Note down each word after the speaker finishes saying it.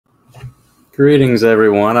Greetings,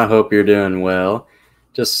 everyone. I hope you're doing well.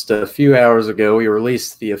 Just a few hours ago, we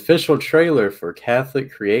released the official trailer for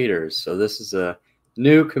Catholic Creators. So this is a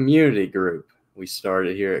new community group we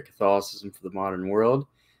started here at Catholicism for the Modern World.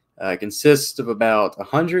 It consists of about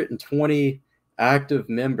 120 active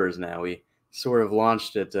members now. We sort of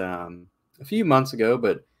launched it a few months ago,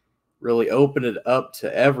 but really opened it up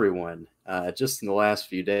to everyone just in the last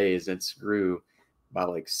few days. It's grew by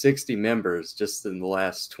like 60 members just in the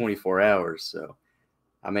last 24 hours. So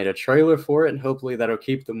I made a trailer for it, and hopefully that'll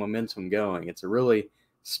keep the momentum going. It's a really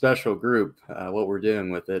special group, what we're doing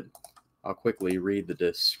with it. I'll quickly read the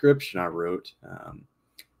description I wrote.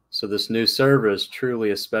 So this new server is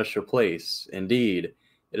truly a special place. Indeed,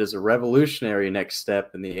 it is a revolutionary next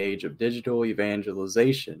step in the age of digital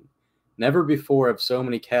evangelization. Never before have so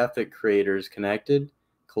many Catholic creators connected,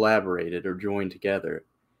 collaborated, or joined together.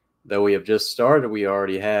 Though we have just started, we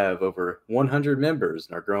already have over 100 members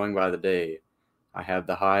and are growing by the day. I have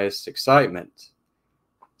the highest excitement.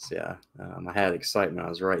 So yeah, I had excitement when I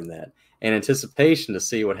was writing that. And anticipation to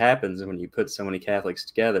see what happens when you put so many Catholics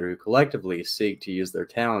together who collectively seek to use their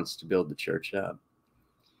talents to build the church up.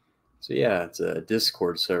 So yeah, it's a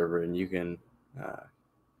Discord server, and you can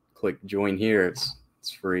click join here.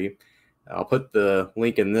 It's free. I'll put the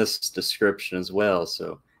link in this description as well.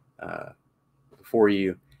 So before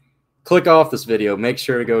you click off this video, make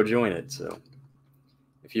sure to go join it. So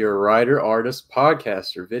if you're a writer, artist,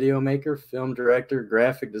 podcaster, video maker, film director,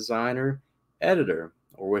 graphic designer, editor,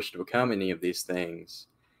 or wish to become any of these things,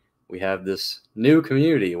 we have this new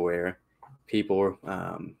community where people,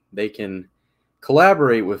 they can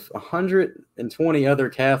collaborate with 120 other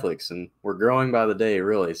Catholics, and we're growing by the day,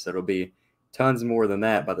 really. So it'll be tons more than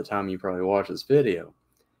that by the time you probably watch this video.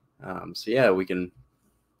 So yeah, we can,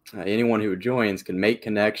 anyone who joins can make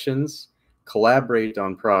connections, collaborate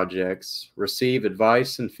on projects, receive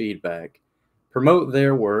advice and feedback, promote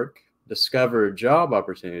their work, discover job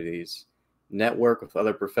opportunities, network with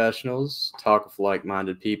other professionals, talk with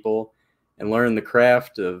like-minded people, and learn the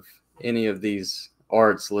craft of any of these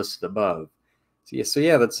arts listed above. So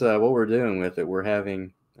yeah, that's what we're doing with it. We're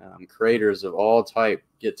having creators of all type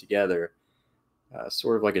get together,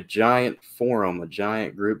 sort of like a giant forum, a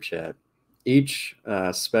giant group chat. Each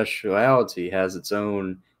specialty has its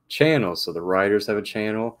own channel. So the writers have a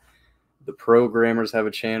channel, the programmers have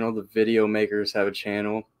a channel, the video makers have a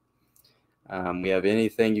channel. We have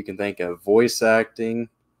anything you can think of, voice acting,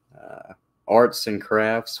 arts and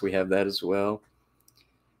crafts, we have that as well.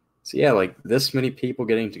 So yeah, like this many people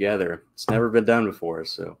getting together, it's never been done before.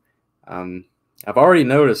 So I've already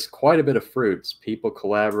noticed quite a bit of fruits, people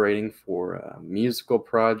collaborating for musical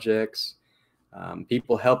projects,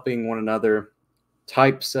 people helping one another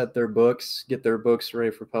typeset their books, get their books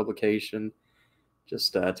ready for publication.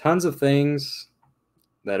 Just tons of things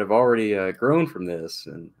that have already grown from this,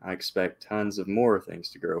 and I expect tons of more things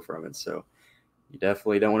to grow from it. So you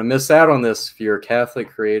definitely don't want to miss out on this if you're a Catholic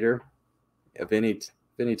creator of any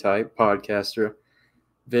type, podcaster,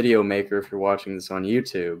 video maker, if you're watching this on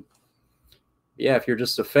YouTube. Yeah, if you're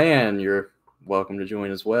just a fan, you're welcome to join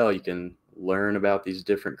as well. You can learn about these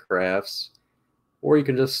different crafts, or you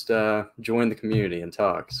can just join the community and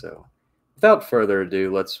talk. So without further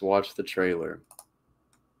ado, let's watch the trailer.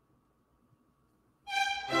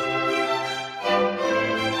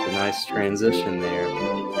 A nice transition there.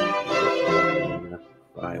 The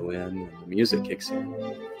violin and the music kicks in.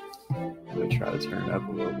 Let me try to turn it up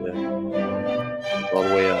a little bit. All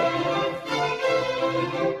the way up.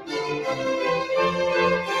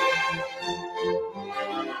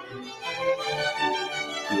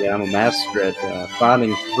 Yeah, I'm a master at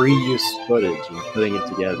finding free use footage and putting it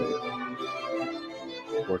together.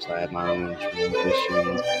 Of course, I have my own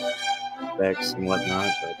transitions, effects, and whatnot,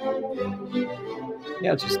 but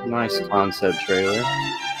yeah, it's just a nice concept trailer.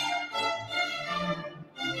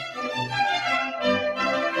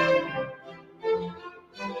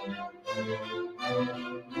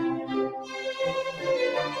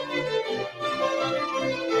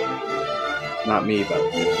 Not me, by the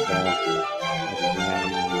way.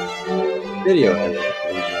 Video editor.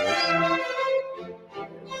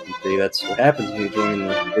 You see, that's what happens when you join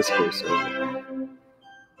the Discord server.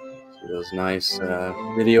 See those nice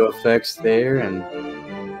video effects there, and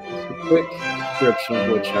just a quick description of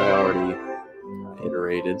which I already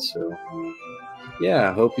iterated. So yeah,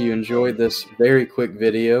 I hope you enjoyed this very quick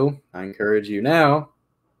video. I encourage you now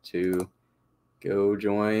to go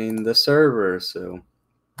join the server. So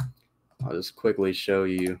I'll just quickly show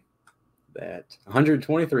you that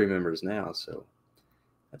 123 members now. So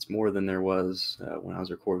that's more than there was when I was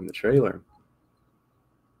recording the trailer.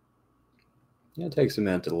 Yeah, it takes a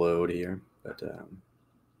minute to load here, but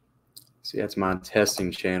See, that's my testing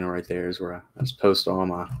channel right there, is where I just post all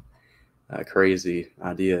my crazy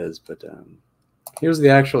ideas. But here's the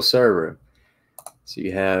actual server. So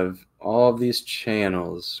you have all of these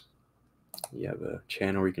channels. You have a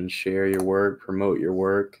channel where you can share your work, promote your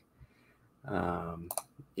work.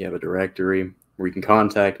 You have a directory where you can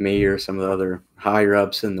contact me or some of the other higher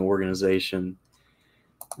ups in the organization.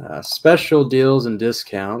 Special deals and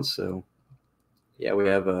discounts. So yeah, we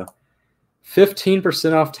have a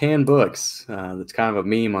 15% off tan books. That's kind of a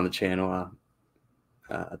meme on the channel.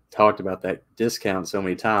 I talked about that discount so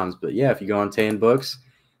many times, but yeah, if you go on tan books,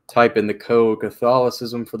 type in the code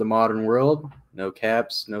Catholicism for the Modern World, no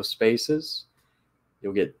caps, no spaces,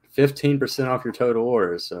 you'll get 15% off your total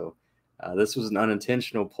order. So this was an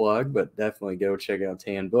unintentional plug, but definitely go check out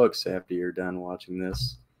tan books after you're done watching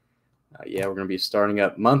this. Yeah, we're going to be starting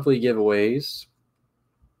up monthly giveaways.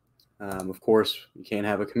 Of course, you can't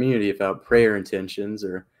have a community without prayer intentions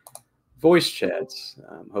or voice chats.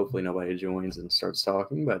 Hopefully nobody joins and starts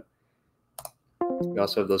talking, but we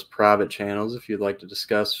also have those private channels if you'd like to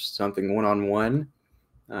discuss something one-on-one.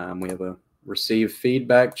 We have a receive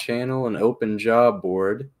feedback channel, an open job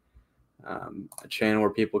board, a channel where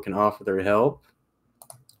people can offer their help,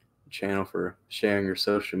 a channel for sharing your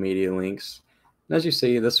social media links. And as you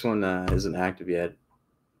see, this one isn't active yet.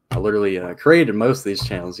 I literally created most of these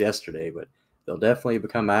channels yesterday, but they'll definitely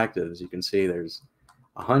become active. As you can see, there's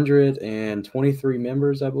 123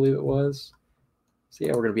 members, I believe it was. So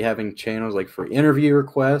yeah, we're going to be having channels like for interview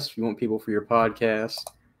requests, if you want people for your podcast.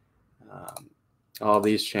 All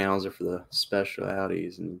these channels are for the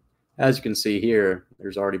specialities. And as you can see here,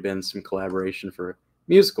 there's already been some collaboration for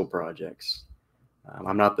musical projects.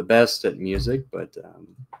 I'm not the best at music, but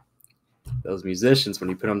those musicians, when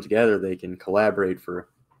you put them together, they can collaborate for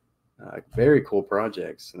very cool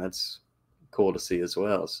projects. And that's cool to see as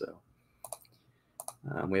well. So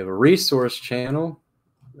we have a resource channel.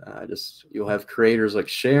 You'll have creators like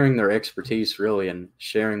sharing their expertise really and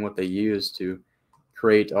sharing what they use to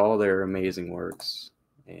create all their amazing works.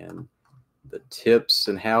 And the tips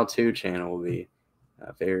and how-to channel will be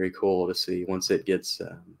very cool to see once it gets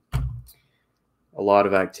a lot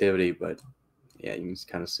of activity. But yeah, you can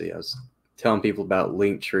kind of see I was telling people about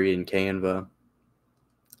Linktree and Canva.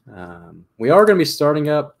 We are going to be starting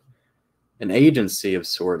up an agency of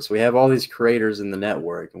sorts. We have all these creators in the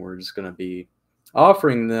network, and we're just going to be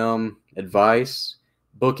offering them advice,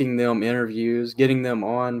 booking them interviews, getting them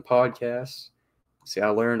on podcasts. See, I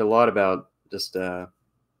learned a lot about just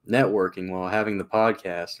networking while having the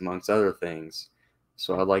podcast, amongst other things.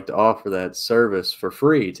 So I'd like to offer that service for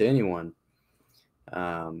free to anyone.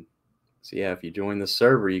 So yeah, if you join the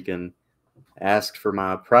server, you can ask for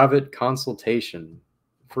my private consultation,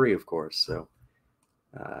 free, of course. So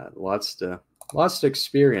lots to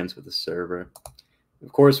experience with the server.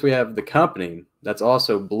 Of course, we have the company that's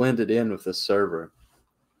also blended in with the server.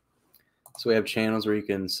 So we have channels where you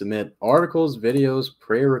can submit articles, videos,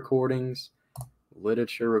 prayer recordings,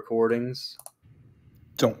 literature recordings.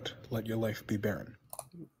 Don't let your life be barren.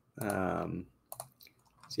 So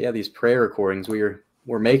yeah, these prayer recordings, we're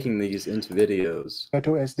making these into videos.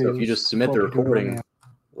 So if you just submit the recording,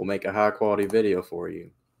 we'll make a high quality video for you.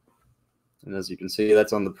 And as you can see,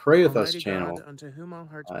 that's on the Pray With Us channel.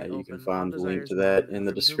 You can find the link to that in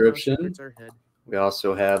the description. We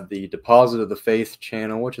also have the Deposit of the Faith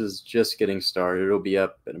channel, which is just getting started. It'll be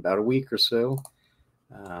up in about a week or so.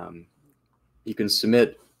 You can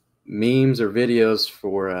submit memes or videos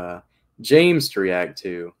for James to react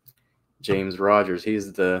to. James Rogers,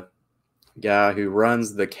 he's the guy who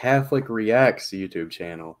runs the Catholic Reacts YouTube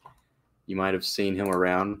channel. You might have seen him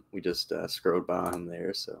around. We just scrolled by him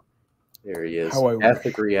there, so there he is.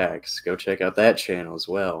 Catholic Reacts. Go check out that channel as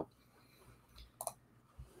well.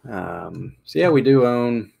 So yeah, we do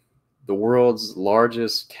own the world's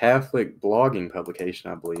largest Catholic blogging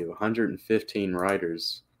publication, I believe, 115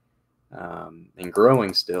 writers, and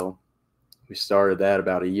growing still. We started that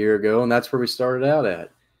about a year ago, and that's where we started out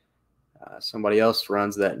at. Somebody else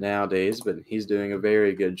runs that nowadays, but he's doing a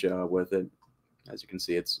very good job with it. As you can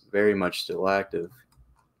see, it's very much still active.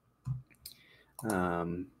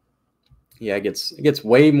 Yeah, it gets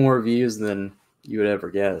way more views than you would ever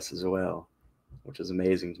guess as well, which is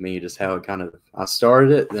amazing to me, just how it I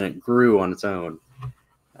started it, then it grew on its own.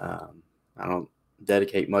 I don't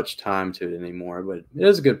dedicate much time to it anymore, but it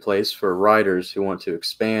is a good place for writers who want to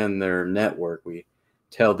expand their network. We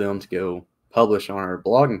tell them to go publish on our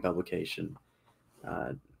blogging publication,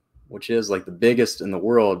 which is like the biggest in the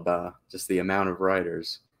world by just the amount of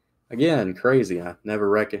writers. Again, crazy. I've never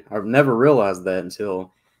realized that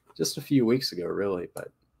until just a few weeks ago, really.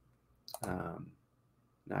 But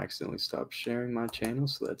I accidentally stopped sharing my channel,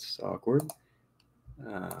 so that's awkward.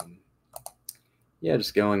 Yeah,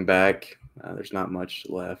 just going back, there's not much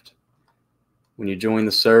left. When you join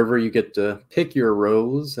the server, you get to pick your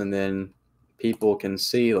roles, and then people can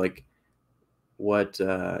see like what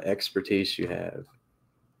expertise you have.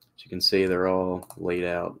 As you can see, they're all laid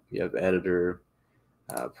out. You have editor,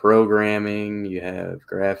 programming, you have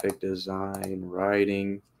graphic design,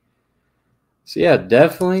 writing. So yeah,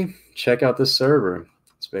 definitely check out this server.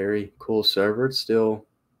 It's a very cool server. It's still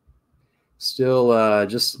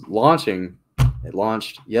just launching. It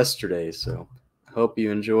launched yesterday, so I hope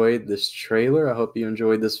you enjoyed this trailer. I hope you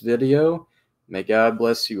enjoyed this video. May God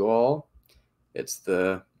bless you all. It's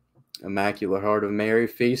the Immaculate Heart of Mary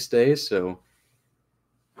feast day, so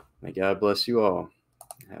may God bless you all.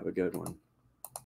 Have a good one.